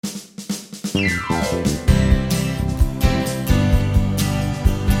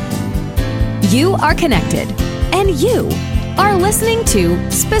You are connected, and you are listening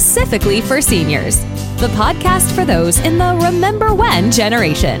to Specifically for Seniors, the podcast for those in the Remember When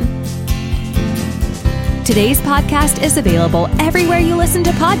generation. Today's podcast is available everywhere you listen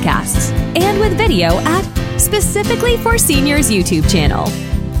to podcasts and with video at Specifically for Seniors YouTube channel.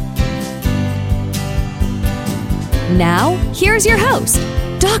 Now, here's your host,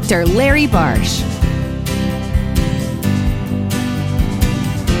 Dr. Larry Barsh.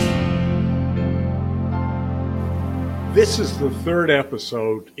 This is the third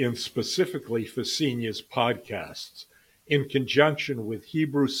episode in Specifically for Seniors podcasts in conjunction with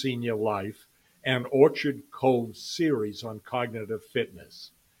Hebrew Senior Life and Orchard Cove's series on cognitive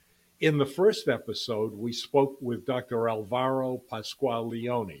fitness. In the first episode, we spoke with Dr. Alvaro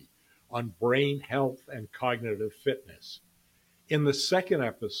Pasquale-Leone on brain health and cognitive fitness. In the second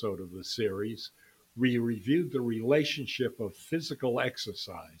episode of the series, we reviewed the relationship of physical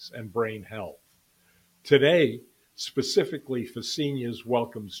exercise and brain health. Today, Specifically for Seniors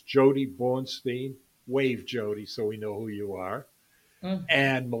welcomes Jodi Bornstein, wave Jodi so we know who you are,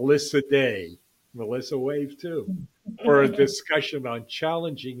 and Melissa Day, Melissa wave too, for a discussion on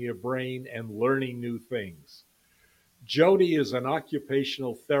challenging your brain and learning new things. Jodi is an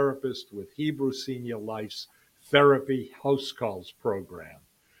occupational therapist with Hebrew Senior Life's Therapy House Calls program.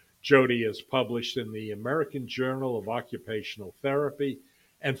 Jodi is published in the American Journal of Occupational Therapy,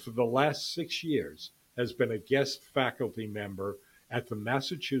 and for the last 6 years, has been a guest faculty member at the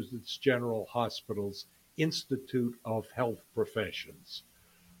Massachusetts General Hospital's Institute of Health Professions.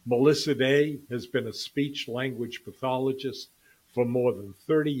 Melissa Day has been a speech-language pathologist for more than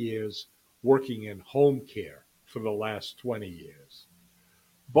 30 years, working in home care for the last 20 years.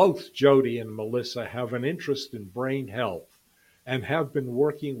 Both Jodi and Melissa have an interest in brain health and have been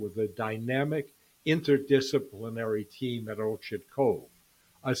working with a dynamic interdisciplinary team at Orchard Cove,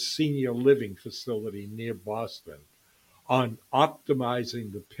 a senior living facility near Boston, on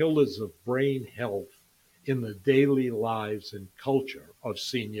optimizing the pillars of brain health in the daily lives and culture of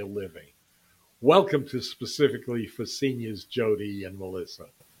senior living. Welcome to Specifically for Seniors, Jodi and Melissa.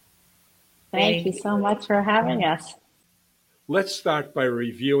 Thank you so much for having us. Let's start by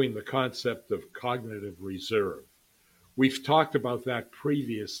reviewing the concept of cognitive reserve. We've talked about that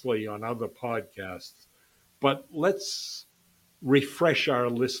previously on other podcasts, but let's refresh our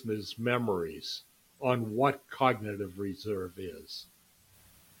listeners' memories on what cognitive reserve is.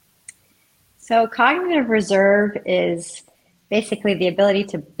 So cognitive reserve is basically the ability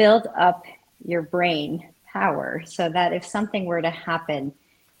to build up your brain power so that if something were to happen,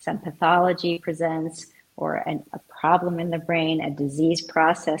 some pathology presents or a problem in the brain, a disease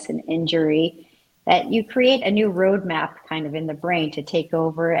process, an injury, that you create a new roadmap kind of in the brain to take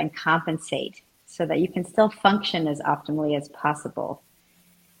over and compensate, so that you can still function as optimally as possible.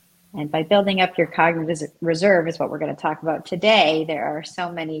 And by building up your cognitive reserve is what we're going to talk about today. There are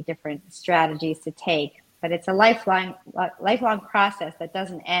so many different strategies to take, but it's a lifelong process that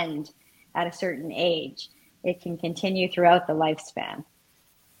doesn't end at a certain age. It can continue throughout the lifespan.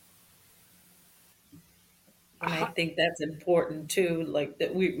 And I think that's important too, like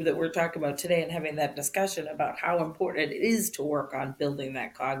that we're talking about today and having that discussion about how important it is to work on building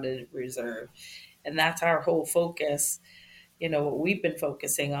that cognitive reserve. And that's our whole focus. You know, what we've been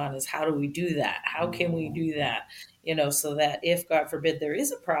focusing on is how do we do that? How can we do that? You know, so that if, God forbid, there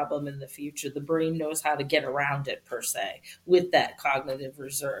is a problem in the future, the brain knows how to get around it per se with that cognitive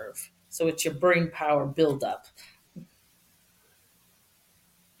reserve. So it's your brain power buildup.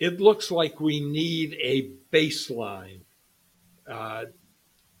 It looks like we need a baseline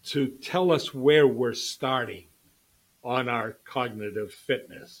to tell us where we're starting on our cognitive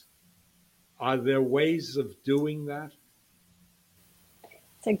fitness. Are there ways of doing that?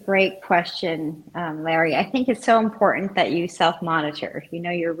 It's a great question, Larry. I think it's so important that you self-monitor. You know,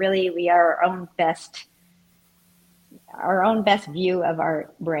 we are our own best view of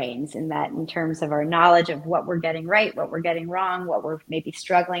our brains, in terms of our knowledge of what we're getting right, what we're getting wrong, what we're maybe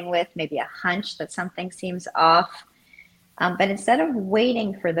struggling with, maybe a hunch that something seems off. But instead of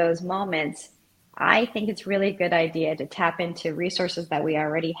waiting for those moments, I think it's really a good idea to tap into resources that we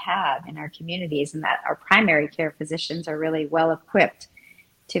already have in our communities, and that our primary care physicians are really well equipped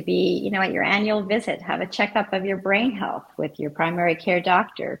to be, you know, at your annual visit, have a checkup of your brain health with your primary care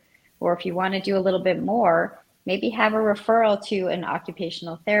doctor. Or if you want to do a little bit more, maybe have a referral to an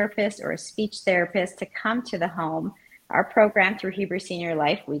occupational therapist or a speech therapist to come to the home. Our program through Hebrew Senior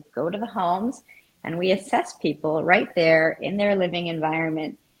Life, we go to the homes and we assess people right there in their living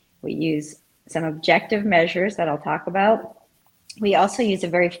environment. We use some objective measures that I'll talk about, We also use a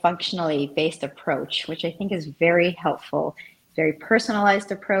very functionally based approach, which I think is very helpful, very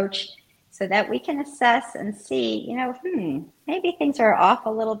personalized approach, so that we can assess and see, maybe things are off a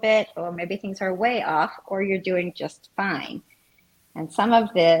little bit, or maybe things are way off, or you're doing just fine. And some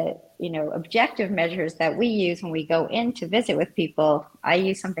of the, objective measures that we use when we go in to visit with people, I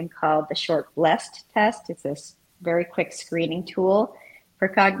use something called the short blessed test. It's this very quick screening tool for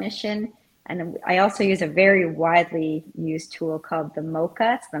cognition. And I also use a very widely used tool called the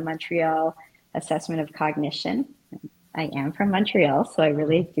MOCA. It's the Montreal Assessment of Cognition. I am from Montreal, so I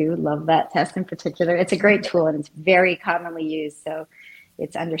really do love that test in particular. It's a great tool and it's very commonly used. So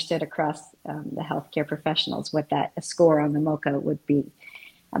it's understood across the healthcare professionals what that a score on the MOCA would be.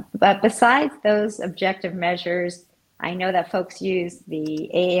 But besides those objective measures, I know that folks use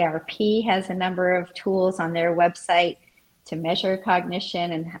the AARP has a number of tools on their website to measure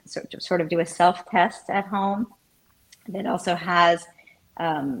cognition and sort of do a self-test at home. It also has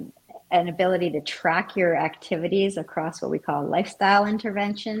an ability to track your activities across what we call lifestyle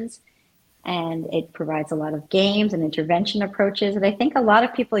interventions. And it provides a lot of games and intervention approaches that I think a lot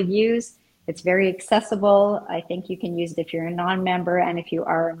of people use. It's very accessible. I think you can use it if you're a non-member, and if you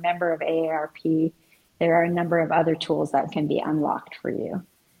are a member of AARP, there are a number of other tools that can be unlocked for you.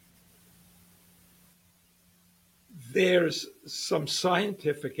 There's some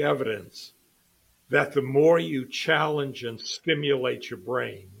scientific evidence that the more you challenge and stimulate your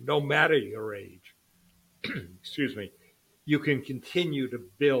brain, no matter your age, excuse me, you can continue to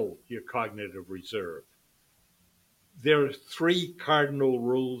build your cognitive reserve. There are 3 cardinal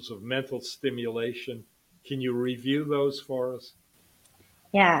rules of mental stimulation. Can you review those for us?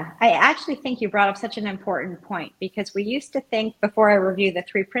 Yeah, I actually think you brought up such an important point, because we used to think, before I review the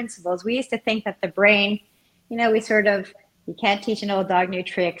 3 principles, we used to think that the brain, you can't teach an old dog new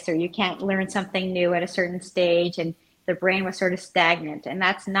tricks, or you can't learn something new at a certain stage, and the brain was sort of stagnant. And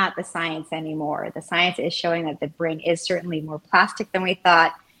that's not the science anymore. The science is showing that the brain is certainly more plastic than we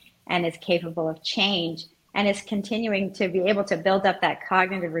thought, and is capable of change, and is continuing to be able to build up that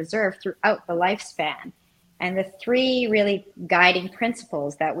cognitive reserve throughout the lifespan. And the 3 really guiding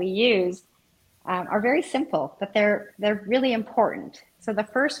principles that we use are very simple, but they're really important. So the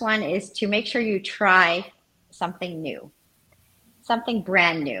first one is to make sure you try something new, something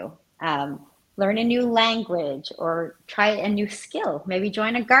brand new. Learn a new language, or try a new skill. Maybe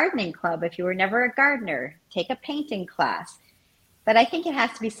join a gardening club if you were never a gardener. Take a painting class. But I think it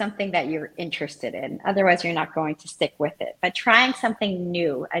has to be something that you're interested in. Otherwise, you're not going to stick with it. But trying something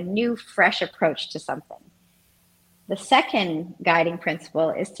new, a new, fresh approach to something. The second guiding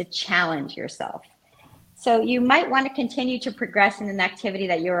principle is to challenge yourself. So you might want to continue to progress in an activity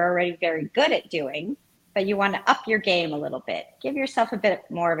that you're already very good at doing, but you want to up your game a little bit. Give yourself a bit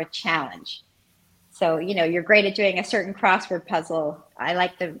more of a challenge. So, you're great at doing a certain crossword puzzle. I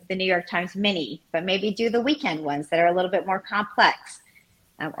like the New York Times Mini, but maybe do the weekend ones that are a little bit more complex,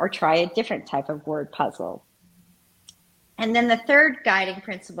 or try a different type of word puzzle. And then the third guiding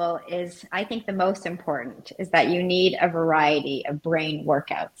principle is, I think the most important, is that you need a variety of brain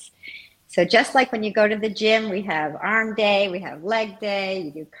workouts. So just like when you go to the gym, we have arm day, we have leg day,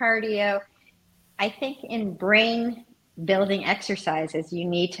 you do cardio. I think in brain building exercises, you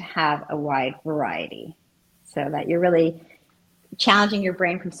need to have a wide variety, so that you're really challenging your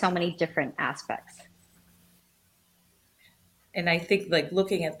brain from so many different aspects. And I think, like,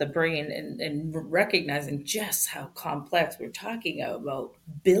 looking at the brain and recognizing just how complex we're talking about,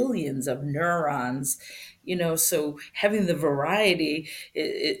 billions of neurons, so having the variety,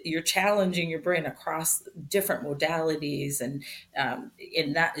 you're challenging your brain across different modalities. And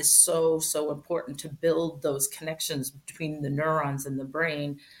that is so, so important to build those connections between the neurons and the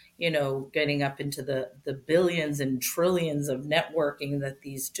brain, getting up into the billions and trillions of networking that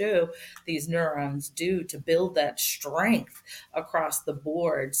these neurons do to build that strength across the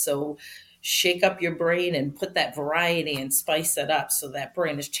board. So shake up your brain and put that variety and spice it up, so that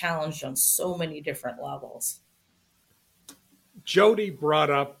brain is challenged on so many different levels. Jodi brought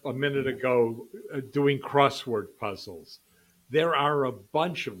up a minute ago doing crossword puzzles. There are a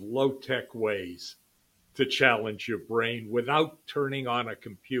bunch of low-tech ways to challenge your brain without turning on a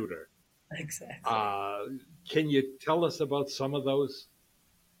computer. Exactly. Can you tell us about some of those?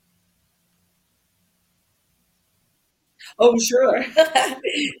 Oh, sure.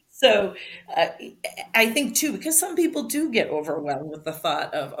 So I think too, because some people do get overwhelmed with the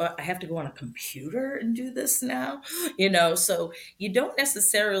thought of, "Oh, I have to go on a computer and do this now," so you don't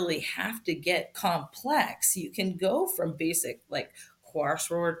necessarily have to get complex. You can go from basic, like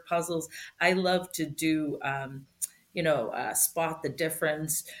crossword puzzles. I love to do spot the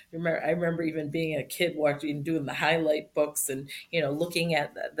difference. I remember even being a kid watching, doing the highlight books, and looking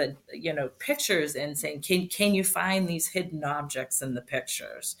at the pictures and saying, can you find these hidden objects in the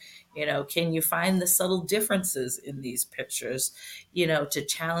pictures? Can you find the subtle differences in these pictures? To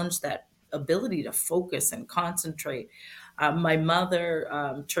challenge that ability to focus and concentrate. My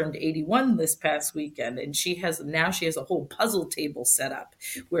mother turned 81 this past weekend, and she has a whole puzzle table set up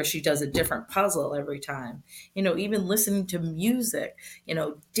where she does a different puzzle every time. Even listening to music,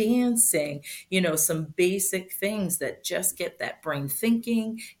 dancing, some basic things that just get that brain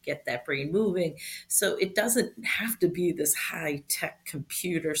thinking, get that brain moving. So it doesn't have to be this high tech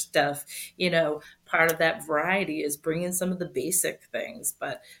computer stuff. Part of that variety is bringing some of the basic things,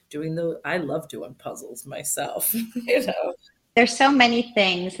 but I love doing puzzles myself. There's so many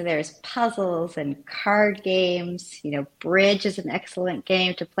things. There's puzzles and card games. Bridge is an excellent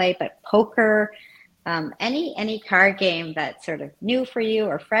game to play, but poker, any card game that's sort of new for you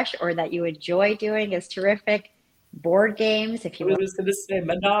or fresh or that you enjoy doing is terrific. Board games, if I you want. was going to say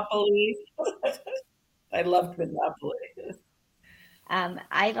Monopoly. I loved Monopoly.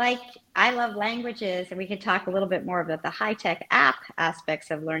 I like, I love languages, and we can talk a little bit more about the high tech app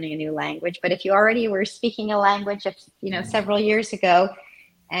aspects of learning a new language. But if you already were speaking a language, several years ago,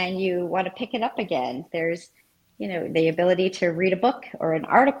 and you want to pick it up again, there's, the ability to read a book or an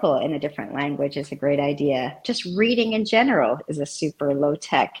article in a different language is a great idea. Just reading in general is a super low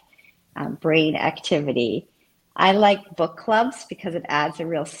tech brain activity. I like book clubs because it adds a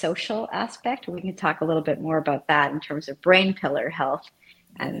real social aspect. We can talk a little bit more about that in terms of brain pillar health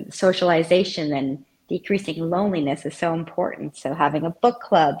Yeah. and socialization, and decreasing loneliness is so important. So having a book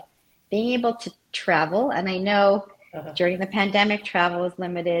club, being able to travel, and I know Uh-huh. during the pandemic, travel is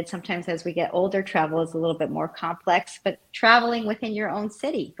limited. Sometimes as we get older, travel is a little bit more complex, but traveling within your own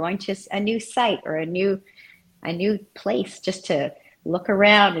city, going to a new site or a new place just to look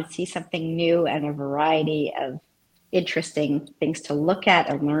around and see something new and a variety of interesting things to look at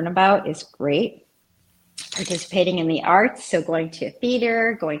and learn about is great. Participating in the arts, so going to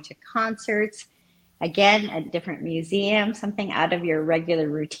theater, going to concerts, again, a different museum, something out of your regular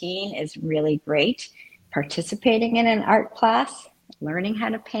routine is really great. Participating in an art class, learning how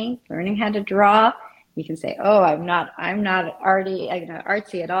to paint, learning how to draw. You can say, "Oh, I'm not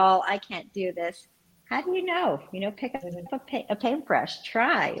artsy at all. I can't do this." How do you know? Pick up a paintbrush,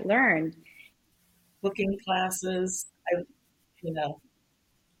 try, learn. Cooking classes. You know,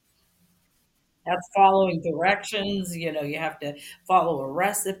 That's following directions. You have to follow a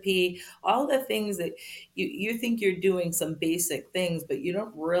recipe, all the things that you think you're doing some basic things, but you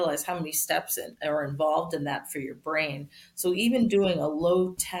don't realize how many steps are involved in that for your brain. So even doing a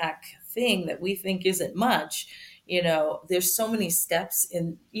low tech thing that we think isn't much, there's so many steps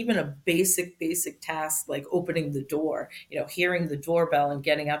in even a basic task like opening the door, hearing the doorbell and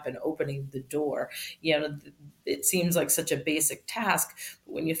getting up and opening the door. It seems like such a basic task,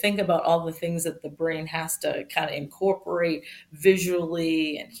 but when you think about all the things that the brain has to kind of incorporate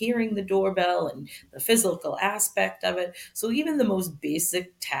visually, and hearing the doorbell and the physical aspect of it, so even the most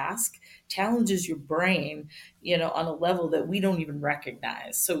basic task challenges your brain, on a level that we don't even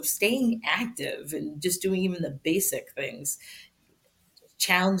recognize. So staying active and just doing even the basic things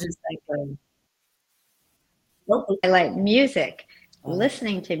challenges that brain. Nope. I like music, Uh,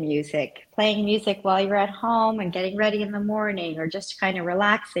 listening to music, playing music while you're at home and getting ready in the morning, or just kind of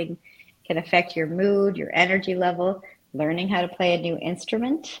relaxing can affect your mood, your energy level. Learning how to play a new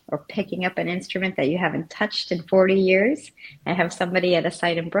instrument or picking up an instrument that you haven't touched in 40 years. I have somebody at a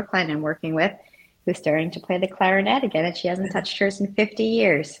site in Brookline I'm working with who's starting to play the clarinet again, and she hasn't touched hers in 50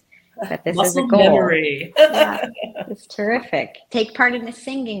 years. But this is a Muscle goal. memory. Yeah, it's terrific. Take part in a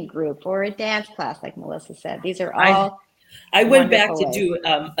singing group or a dance class, like Melissa said. These are I all I went back wonderful to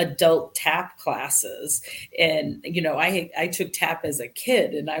ways. do adult tap classes, and I took tap as a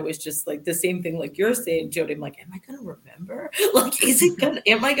kid, and I was just like the same thing like you're saying, Jody. I'm like, am I going to remember? Like,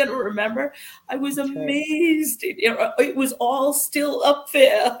 Am I going to remember? I was That's right. amazed. It was all still up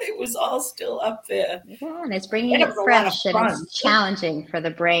there. It was all still up there, Yeah, and it's bringing and it it was a lot of fresh, and fun. it's challenging for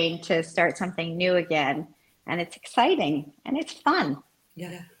the brain to start something new again. And it's exciting and it's fun.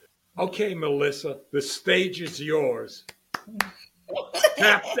 Yeah. Okay, Melissa, the stage is yours.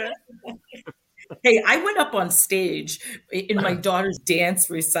 Tap that. Hey, I went up on stage in my daughter's dance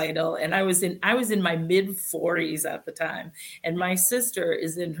recital, and I was in my mid 40s at the time, and my sister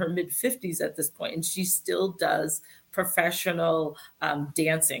is in her mid 50s at this point, and she still does professional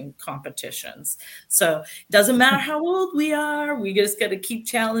dancing competitions. So it doesn't matter how old we are, we just got to keep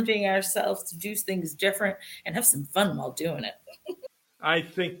challenging ourselves to do things different and have some fun while doing it. I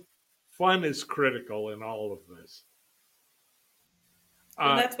think fun is critical in all of this.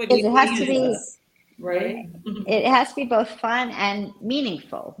 And that's what It has to be, is, right? it has to be both fun and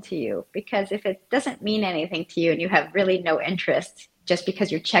meaningful to you, because if it doesn't mean anything to you and you have really no interest just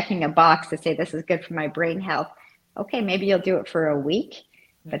because you're checking a box to say this is good for my brain health, okay, maybe you'll do it for a week,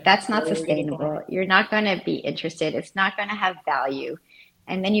 but that's not sustainable. You're not going to be interested. It's not going to have value.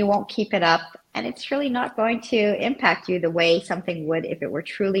 And then you won't keep it up. And it's really not going to impact you the way something would if it were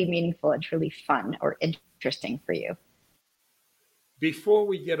truly meaningful and truly fun or interesting for you. Before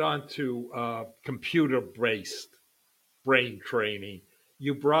we get on to computer-based brain training,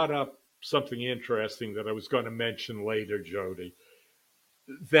 you brought up something interesting that I was going to mention later, Jodi,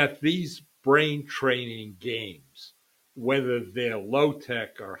 that these brain training games, whether they're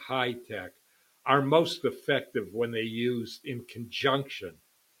low-tech or high-tech, are most effective when they're used in conjunction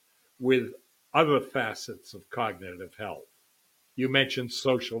with other facets of cognitive health. You mentioned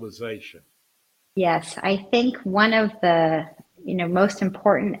socialization. Yes, I think one of the most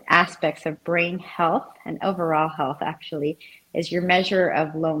important aspects of brain health and overall health actually is your measure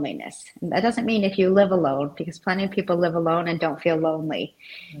of loneliness. And that doesn't mean if you live alone, because plenty of people live alone and don't feel lonely.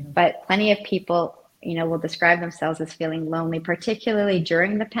 But plenty of people, will describe themselves as feeling lonely, particularly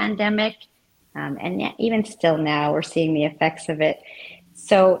during the pandemic. And yet, even still now, we're seeing the effects of it.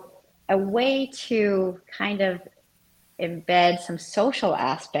 So a way to kind of embed some social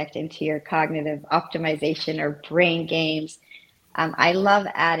aspect into your cognitive optimization or brain games, I love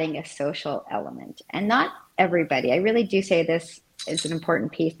adding a social element. And not everybody, I really do say this is an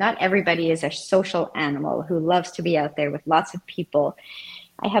important piece, not everybody is a social animal who loves to be out there with lots of people.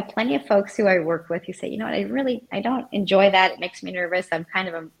 I have plenty of folks who I work with who say, I don't enjoy that. It makes me nervous. I'm kind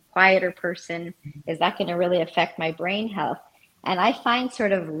of a quieter person. Is that going to really affect my brain health? And I find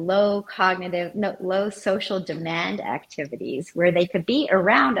sort of low social demand activities where they could be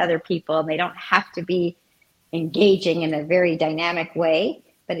around other people and they don't have to be engaging in a very dynamic way,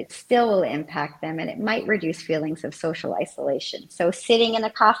 but it still will impact them and it might reduce feelings of social isolation. So sitting in a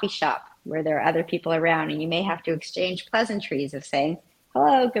coffee shop where there are other people around and you may have to exchange pleasantries of saying,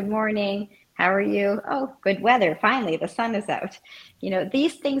 hello, good morning, how are you? Oh, good weather, finally, the sun is out.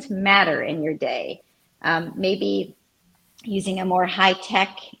 These things matter in your day. Maybe using a more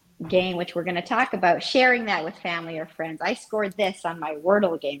high-tech game, which we're going to talk about, sharing that with family or friends. I scored this on my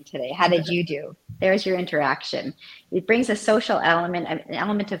Wordle game today. How did you do? There's your interaction. It brings a social element, an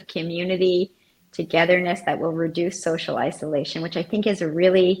element of community, togetherness that will reduce social isolation, which I think is a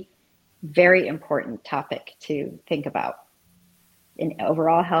really very important topic to think about in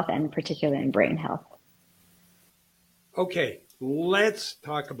overall health and particularly in brain health. Okay, let's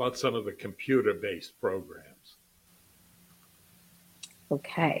talk about some of the computer-based programs.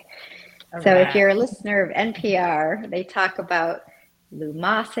 Okay. All So right. if you're a listener of NPR, they talk about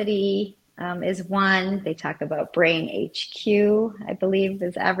Lumosity is one. They talk about Brain HQ, I believe,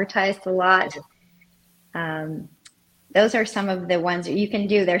 is advertised a lot. Those are some of the ones that you can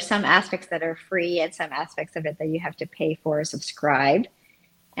do. There's some aspects that are free and some aspects of it that you have to pay for or subscribe.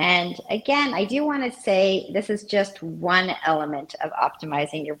 And again, I do want to say this is just one element of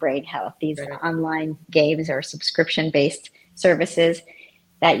optimizing your brain health. These online games or subscription-based services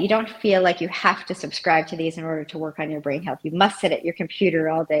that you don't feel like you have to subscribe to these in order to work on your brain health. You must sit at your computer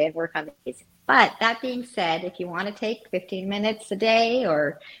all day and work on these. But that being said, if you want to take 15 minutes a day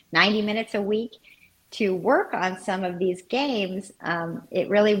or 90 minutes a week to work on some of these games, it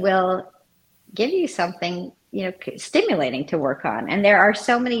really will give you something stimulating to work on. And there are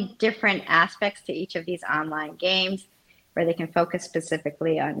so many different aspects to each of these online games where they can focus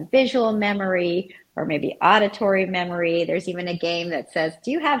specifically on visual memory or maybe auditory memory. There's even a game that says,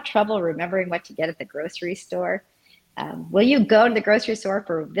 do you have trouble remembering what to get at the grocery store? Will you go to the grocery store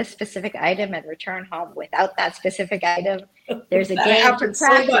for this specific item and return home without that specific item? There's a game to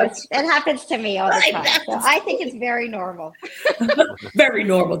practice. It happens to me all the time. So I think it's very normal. Very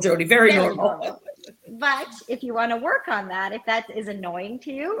normal, Jodi. Very normal. But if you want to work on that, if that is annoying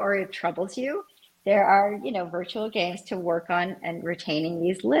to you or it troubles you, there are, virtual games to work on and retaining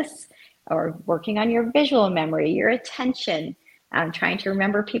these lists or working on your visual memory, your attention, trying to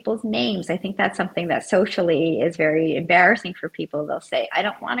remember people's names. I think that's something that socially is very embarrassing for people. They'll say, I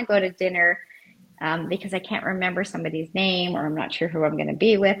don't want to go to dinner because I can't remember somebody's name or I'm not sure who I'm going to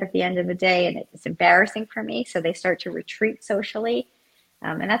be with at the end of the day. And it's embarrassing for me. So they start to retreat socially.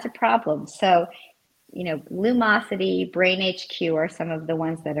 And that's a problem. So Lumosity, Brain HQ are some of the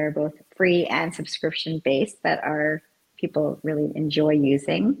ones that are both free and subscription based that are people really enjoy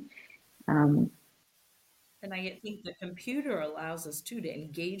using. And I think the computer allows us too to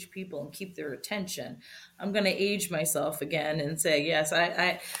engage people and keep their attention. I'm going to age myself again and say, yes,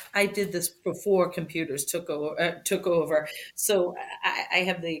 I did this before computers took over. So I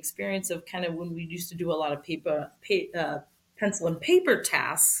have the experience of kind of when we used to do a lot of pencil and paper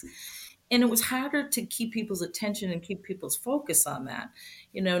tasks, and it was harder to keep people's attention and keep people's focus on that.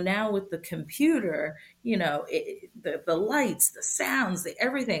 Now with the computer, the lights, the sounds, the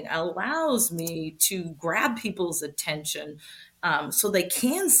everything allows me to grab people's attention, so they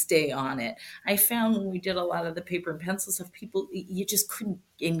can stay on it. I found when we did a lot of the paper and pencil stuff, people, you just couldn't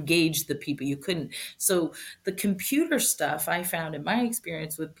engage the people. You couldn't. So the computer stuff, I found in my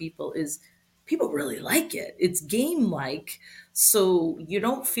experience with people, is people really like it. It's game like, so you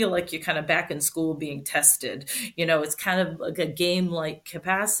don't feel like you're kind of back in school being tested. It's kind of like a game like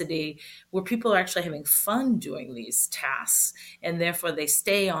capacity where people are actually having fun doing these tasks, and therefore they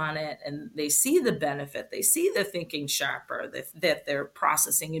stay on it and they see the benefit. They see they're thinking sharper, that they're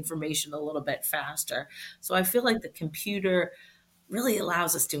processing information a little bit faster. So I feel like the computer really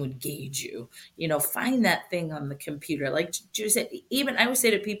allows us to engage you. Find that thing on the computer. Like Judy said, even I always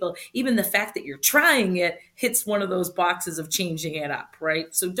say to people, even the fact that you're trying it hits one of those boxes of changing it up, right?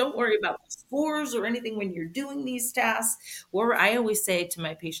 So don't worry about the scores or anything when you're doing these tasks. Or I always say to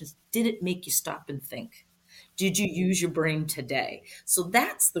my patients, did it make you stop and think? Did you use your brain today? So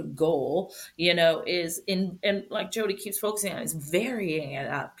that's the goal, is in, and like Jodi keeps focusing on, is varying it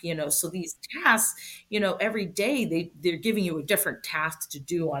up, so these tasks, every day they're giving you a different task to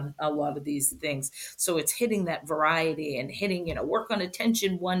do on a lot of these things. So it's hitting that variety and hitting, work on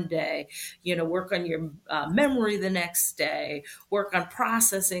attention one day, work on your memory the next day, work on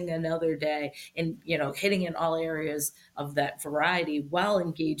processing another day, and, hitting in all areas of that variety while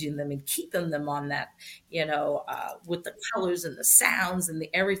engaging them and keeping them on that, with the colors and the sounds and the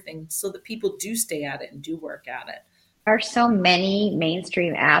everything, so that people do stay at it and do work at it. There are so many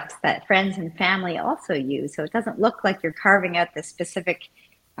mainstream apps that friends and family also use. So it doesn't look like you're carving out this specific,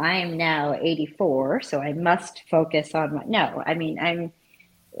 I am now 84, so I must focus on no, I mean, I'm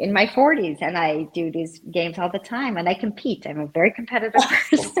in my 40s and I do these games all the time and I compete. I'm a very competitive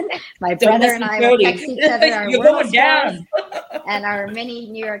person. My brother and I will text each other our world scores and our mini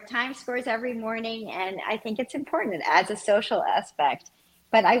New York Times scores every morning. And I think it's important. It adds a social aspect.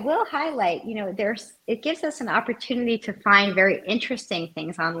 But I will highlight, it gives us an opportunity to find very interesting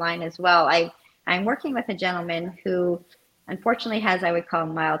things online as well. I'm working with a gentleman who unfortunately has, I would call,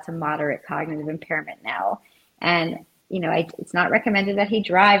 mild to moderate cognitive impairment now. And it's not recommended that he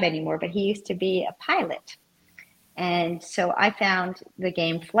drive anymore, but he used to be a pilot. And so I found the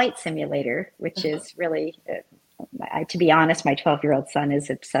game Flight Simulator, which is really, to be honest, my 12-year-old son is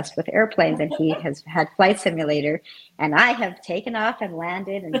obsessed with airplanes, and he has had Flight Simulator. And I have taken off and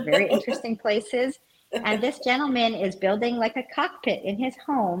landed in very interesting places. And this gentleman is building like a cockpit in his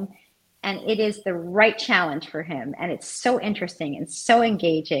home. And it is the right challenge for him. And it's so interesting and so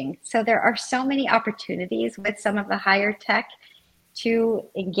engaging. So there are so many opportunities with some of the higher tech to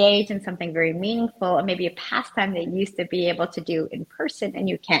engage in something very meaningful, and maybe a pastime that you used to be able to do in person, and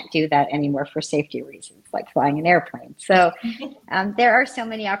you can't do that anymore for safety reasons, like flying an airplane. So there are so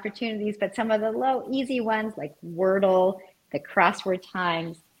many opportunities, but some of the low, easy ones like Wordle, the crossword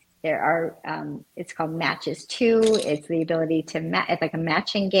times, there are, it's called Matches 2. It's the ability to, it's like a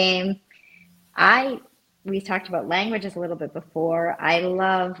matching game. We talked about languages a little bit before. I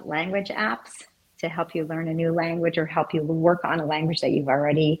love language apps to help you learn a new language or help you work on a language that you've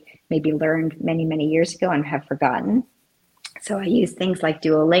already maybe learned many, many years ago and have forgotten. So I use things like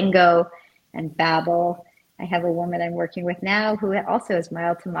Duolingo and Babbel. I have a woman I'm working with now who also has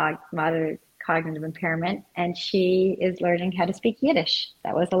mild to moderate cognitive impairment, and she is learning how to speak Yiddish.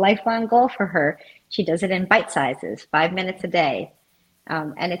 That was a lifelong goal for her. She does it in bite sizes, 5 minutes a day.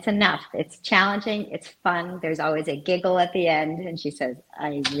 And it's enough. It's challenging. It's fun. There's always a giggle at the end. And she says,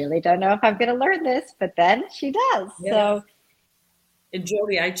 I really don't know if I'm going to learn this, but then she does. Yeah. So, and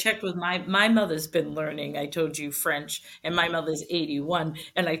Jodi, I checked with my mother's been learning. I told you French, and my mother's 81.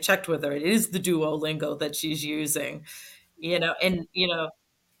 And I checked with her. It is the Duolingo that she's using,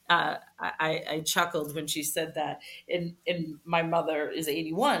 I chuckled when she said that. And my mother is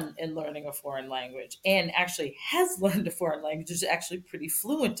 81 and learning a foreign language, and actually has learned a foreign language. Is actually pretty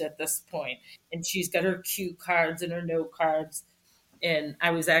fluent at this point. And she's got her cue cards and her note cards. And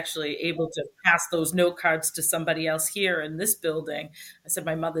I was actually able to pass those note cards to somebody else here in this building. I said,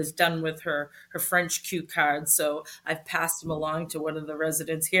 my mother's done with her French cue cards. So I've passed them along to one of the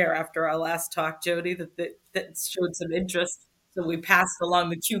residents here after our last talk, Jodi, that showed some interest. So we passed along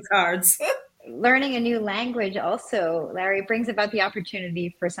the cue cards. learning a new language also, Larry, brings about the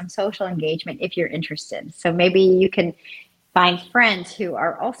opportunity for some social engagement if you're interested. So maybe you can find friends who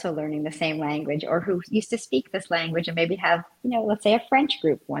are also learning the same language or who used to speak this language and maybe have, let's say a French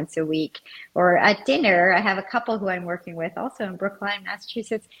group once a week. Or at dinner, I have a couple who I'm working with also in Brookline,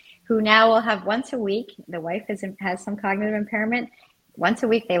 Massachusetts, who now will have once a week. The wife has some cognitive impairment. Once a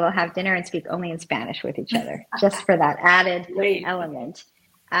week, they will have dinner and speak only in Spanish with each other, just for that added element.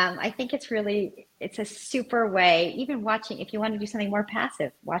 I think it's a super way, even watching, if you want to do something more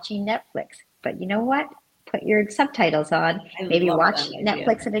passive, watching Netflix. But you know what? Put your subtitles on, maybe watch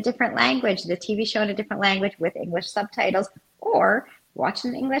Netflix in a different language, the TV show in a different language with English subtitles, or watch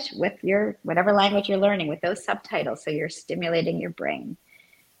in English with your whatever language you're learning with those subtitles. So you're stimulating your brain.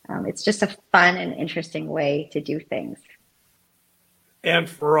 It's just a fun and interesting way to do things. And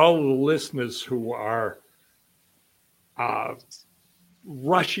for all the listeners who are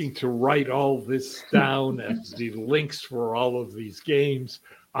rushing to write all this down and the links for all of these games,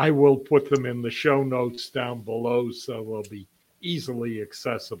 I will put them in the show notes down below so they'll be easily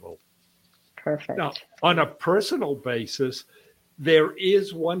accessible. Perfect. Now, on a personal basis, there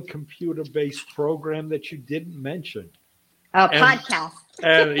is one computer-based program that you didn't mention. Podcast.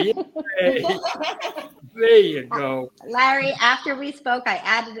 And there you go. Larry, after we spoke, I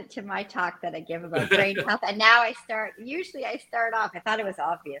added it to my talk that I give about brain health. And now usually I start off, I thought it was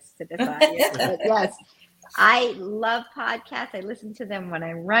obvious to this audience, but yes, I love podcasts. I listen to them when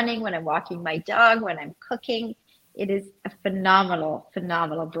I'm running, when I'm walking my dog, when I'm cooking. It is a phenomenal,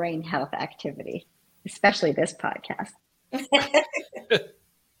 phenomenal brain health activity, especially this podcast.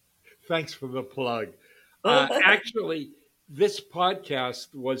 Thanks for the plug. Actually, this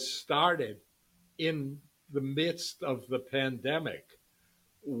podcast was started in the midst of the pandemic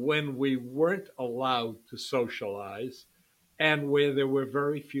when we weren't allowed to socialize and where there were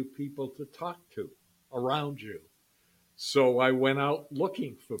very few people to talk to around you. So I went out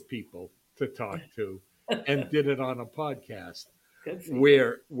looking for people to talk to and did it on a podcast.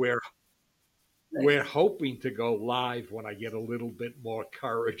 We're hoping to go live when I get a little bit more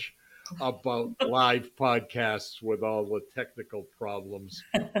courage about live podcasts with all the technical problems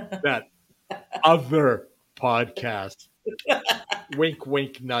that other podcasts, wink,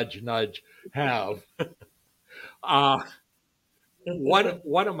 wink, nudge, nudge, have.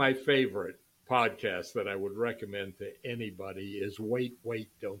 One of my favorite podcasts that I would recommend to anybody is Wait, Wait,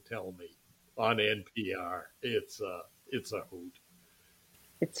 Don't Tell Me on NPR. It's a hoot.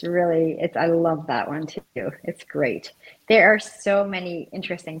 I love that one too. It's great. There are so many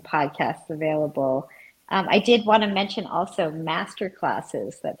interesting podcasts available. I did want to mention also master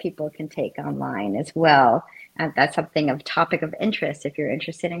classes that people can take online as well. That's something of topic of interest. If you're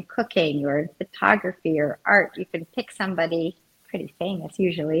interested in cooking or photography or art, you can pick somebody pretty famous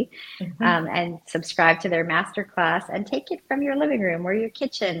usually, and subscribe to their master class and take it from your living room or your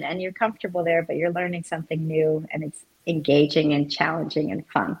kitchen, and you're comfortable there, but you're learning something new and it's engaging and challenging and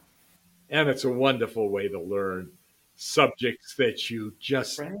fun. And it's a wonderful way to learn subjects that you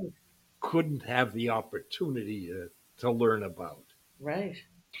just couldn't have the opportunity to learn about. Right.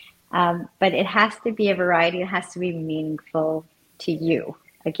 But it has to be a variety. It has to be meaningful to you.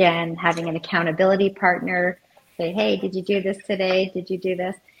 Again, having an accountability partner, say, hey, did you do this today? Did you do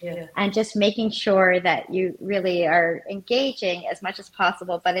this? Yeah. And just making sure that you really are engaging as much as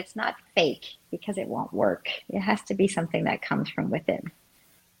possible, but it's not fake because it won't work. It has to be something that comes from within.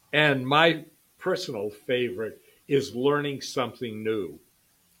 And my personal favorite is learning something new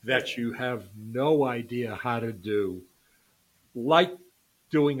that you have no idea how to do, like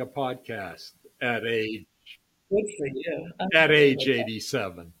doing a podcast at age Good for you. at age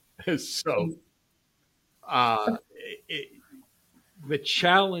 87. So the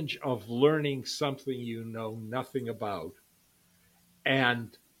challenge of learning something you know nothing about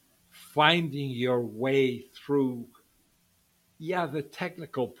and finding your way through the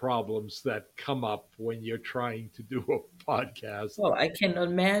technical problems that come up when you're trying to do a podcast. Oh, I can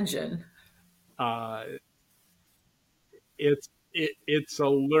imagine. It's a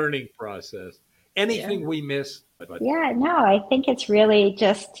learning process. Anything we miss? Yeah, no, I think it's really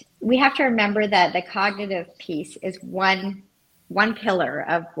just, we have to remember that the cognitive piece is one pillar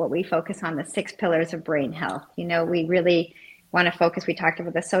of what we focus on, the 6 pillars of brain health. We really want to focus. We talked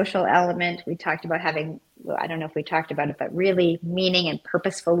about the social element. We talked about having, I don't know if we talked about it, but really meaning and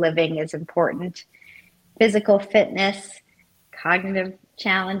purposeful living is important. Physical fitness, cognitive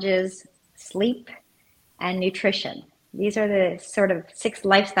challenges, sleep, and nutrition. These are the sort of 6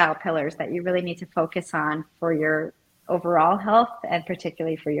 lifestyle pillars that you really need to focus on for your overall health and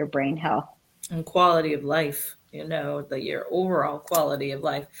particularly for your brain health. And quality of life. your overall quality of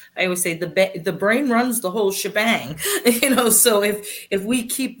life. I always say the brain runs the whole shebang, so if we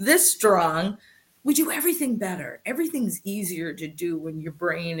keep this strong, we do everything better. Everything's easier to do when your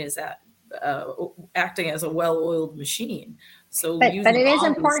brain is acting as a well-oiled machine. So, but it is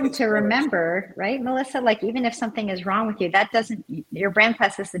important to remember, right, Melissa? Like, even if something is wrong with you, your brain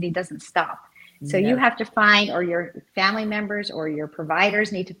plasticity doesn't stop. So you have to find, or your family members or your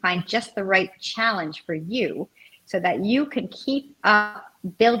providers need to find just the right challenge for you, so that you can keep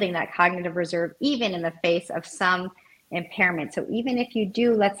building that cognitive reserve, even in the face of some impairment. So even if you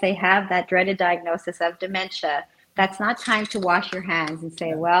do, let's say, have that dreaded diagnosis of dementia, that's not time to wash your hands and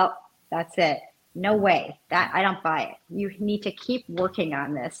say, well, that's it. No way. That I don't buy it. You need to keep working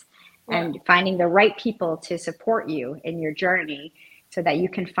on this and finding the right people to support you in your journey, so that you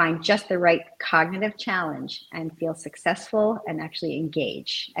can find just the right cognitive challenge and feel successful and actually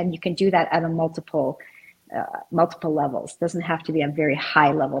engage. And you can do that at a multiple levels. It doesn't have to be a very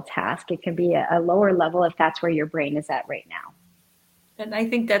high level task. It can be a lower level if that's where your brain is at right now. And I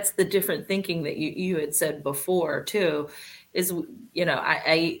think that's the different thinking that you had said before too, is,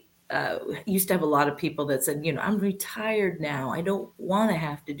 I used to have a lot of people that said, I'm retired now. I don't want to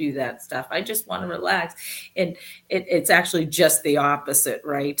have to do that stuff. I just want to relax. And it's actually just the opposite,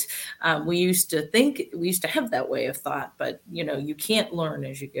 right? We used to have that way of thought, but you can't learn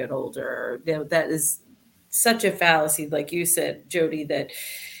as you get older. That is such a fallacy, like you said, Jodi, that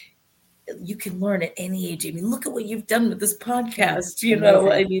you can learn at any age. I mean, look at what you've done with this podcast.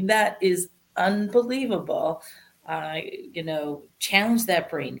 I mean, that is unbelievable. Challenge that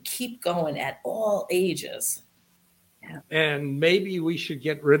brain, keep going at all ages. And maybe we should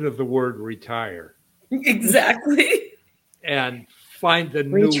get rid of the word retire. Exactly. And find the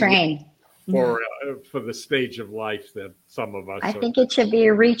retrain for the stage of life that some of us I think it should be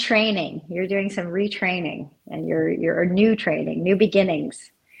a retraining. You're doing some retraining, and you're new training, new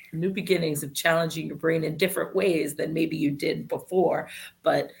beginnings. New beginnings of challenging your brain in different ways than maybe you did before,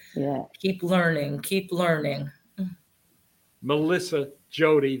 but keep learning. Melissa,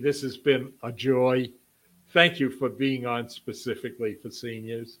 Jodi, this has been a joy. Thank you for being on Specifically for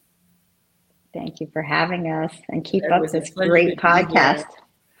Seniors. Thank you for having us, and keep up this great podcast.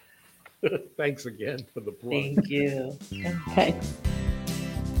 Thanks again for the plug. Thank you. Okay.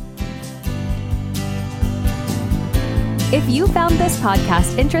 If you found this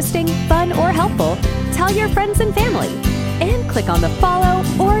podcast interesting, fun, or helpful, tell your friends and family, and click on the follow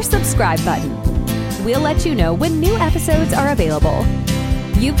or subscribe button. We'll let you know when new episodes are available.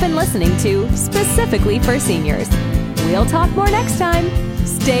 You've been listening to Specifically for Seniors. We'll talk more next time.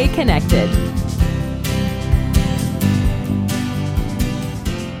 Stay connected.